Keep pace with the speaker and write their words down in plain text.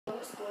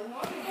what's going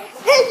on.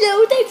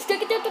 Hello, thanks for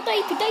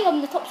today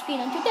on the top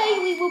screen, and today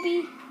we will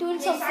be doing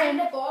something.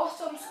 Yes, the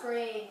bottom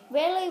screen.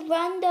 Really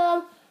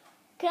random.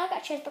 Can I get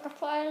a cheeseburger,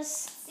 please?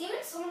 See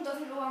when someone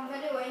doesn't know I'm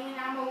videoing and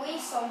I'm away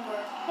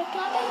somewhere. Hey,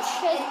 can I get a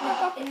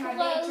cheeseburger, in my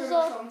please? bedroom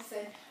or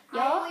something. Yeah?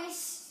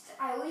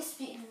 I always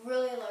speak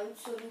really loud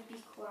so you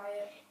be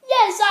quiet.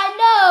 Yes, I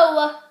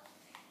know.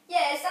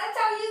 Yes, that's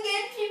how you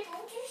get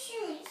people to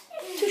shoot.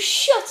 To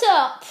shut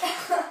up.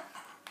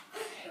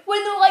 When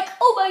they're like,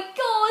 oh my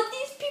god,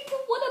 these people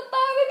want to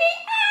marry me.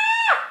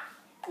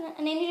 Ah!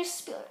 And then you just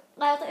speak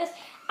loud like this. And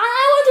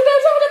I want to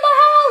build something in my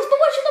house, but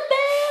what should I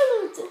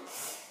build?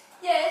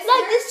 Yes.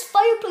 Like this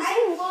fireplace.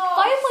 I'm lost.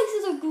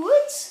 Fireplaces are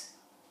good.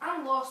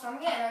 I'm lost. I'm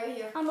getting out of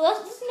here. And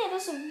isn't there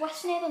this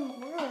West Nether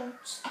world?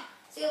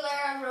 See you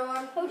later,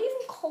 everyone. How do you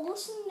even call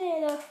this in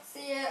Nether?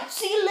 See ya.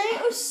 See you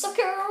later,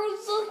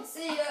 suckers.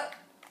 See ya.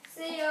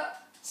 See ya.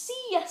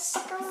 See ya,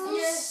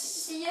 suckers.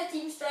 See ya,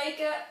 Team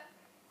Striker.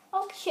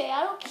 Okay,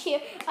 I don't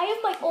care. I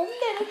have my own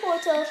Nether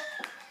portal.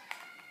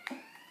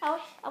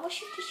 I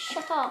wish you'd just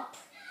shut up.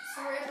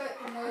 Sorry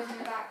about the noise in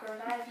the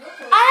background. I have no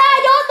clue. I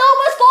don't know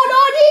what's going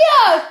on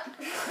here!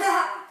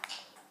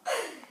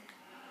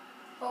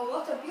 Oh,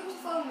 what a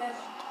beautiful map.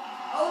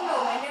 Oh no,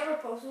 my Nether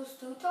portal is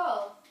too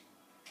tall.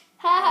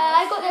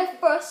 Haha, I got there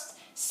first.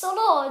 So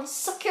on,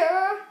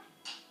 sucker.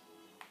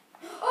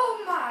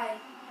 Oh my.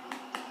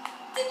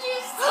 Did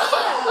you see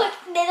that? Look,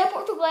 Nether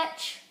portal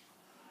glitch.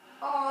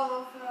 Oh, I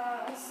love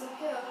that. It's so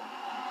good.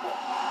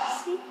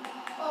 See?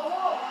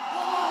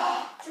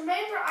 Oh. Do you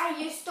remember I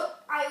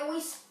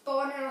always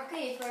spawn in a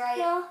cave when I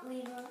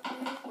leave a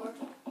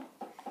portal?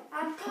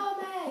 I'm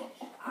coming.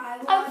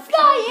 I'm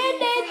flying in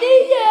the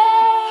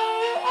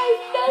air. I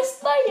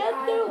lost my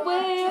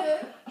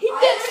underwear. He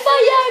touched my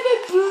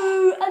iron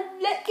blue and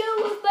let go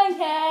of my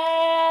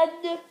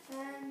hand.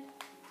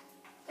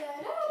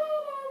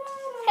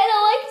 Hello,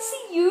 I can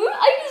see you. I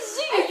can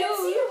see you. I can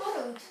see the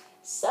world.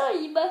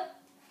 Same.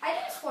 I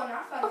didn't spawn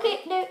off. Okay,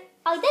 now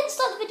I didn't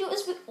start the video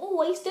as we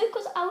always do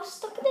because I was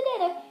stuck in the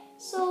Nether.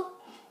 So,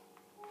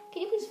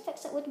 can you please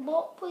fix it with the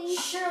bot, please?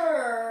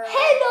 Sure.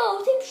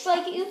 Hello, Team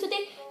Striker here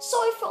today.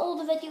 Sorry for all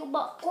the video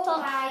mucked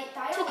up.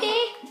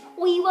 Today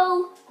we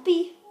will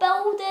be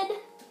building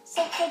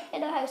something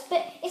in our house,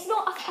 but it's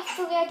not a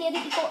fully idea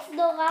that you got from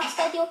the last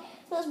video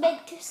that was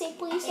meant to say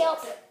please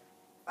help.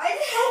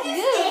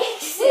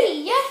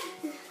 Yeah.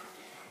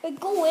 We're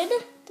going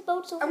to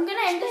build something. I'm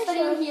gonna end this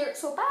video here,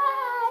 so bye.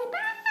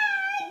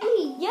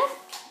 Yeah.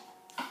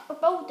 We're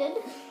building.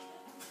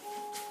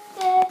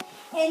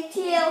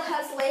 NTL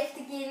has left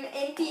the game.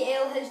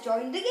 NPL has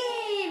joined the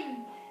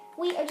game.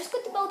 We are just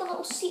going to build a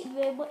little seating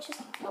room, which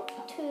is not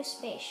too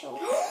special.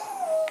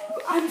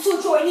 I'm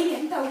so joining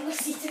him down the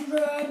seating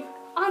room.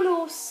 I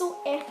know,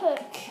 so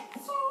epic.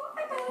 So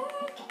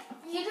epic.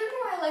 You don't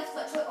know I left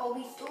literally all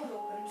these doors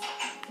open.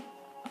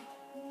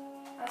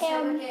 That's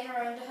how we're getting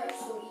around the house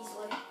so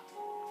easily.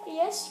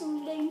 Yes,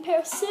 lame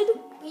person.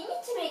 We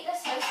need to make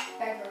this house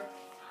bigger.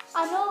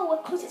 I know,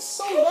 because it's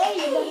so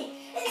lame.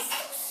 It's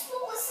so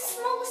small. It's the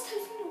smallest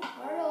house in the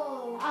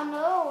world. I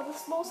know, the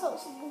smallest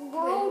house in the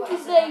world, you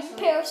lame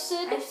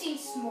person. I've seen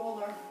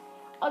smaller.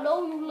 I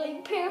know, you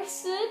lame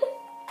person.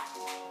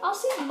 I've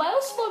seen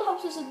miles smaller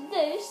houses than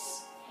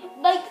this.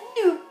 Like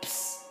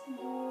noobs.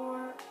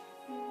 More.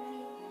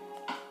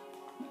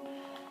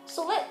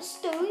 So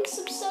let's do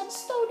some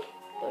sandstone.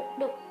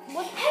 No,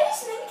 what? How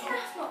is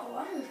Minecraft not a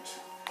word?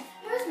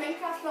 How is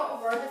Minecraft not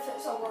a word if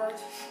it's a word?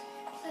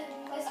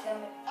 Let's do it.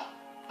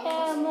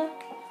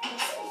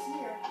 What's in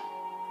here?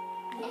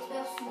 May as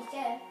well sneak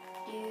in.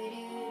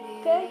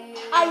 Okay,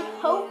 I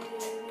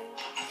hoped.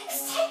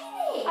 It's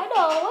tiny! I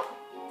know.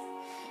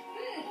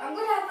 I'm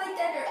gonna have my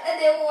dinner and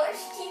then watch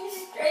Team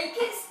Strike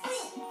and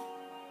sleep.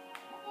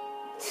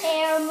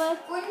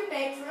 Go in your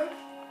bedroom.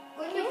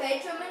 Go in your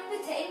bedroom and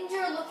pretend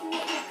you're looking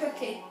at your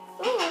cookie.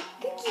 Oh,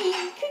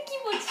 cookie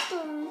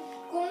monster.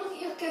 Go and look at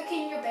your cookie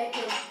in your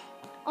bedroom.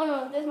 Oh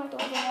no, there's my dog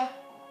there.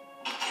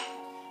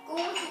 Go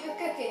and look at your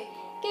cookie.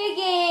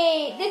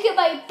 Cookie, look at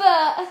my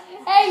butt.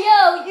 Hey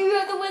yo, you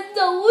at the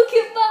window, look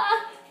at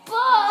my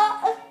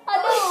butt. I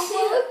know,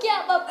 look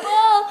at my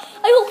butt.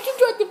 I hope you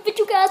enjoyed the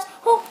video, guys.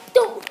 Oh,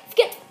 don't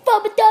forget to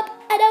thumb it up,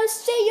 and I'll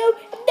see you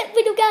in the next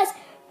video, guys.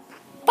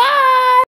 Bye.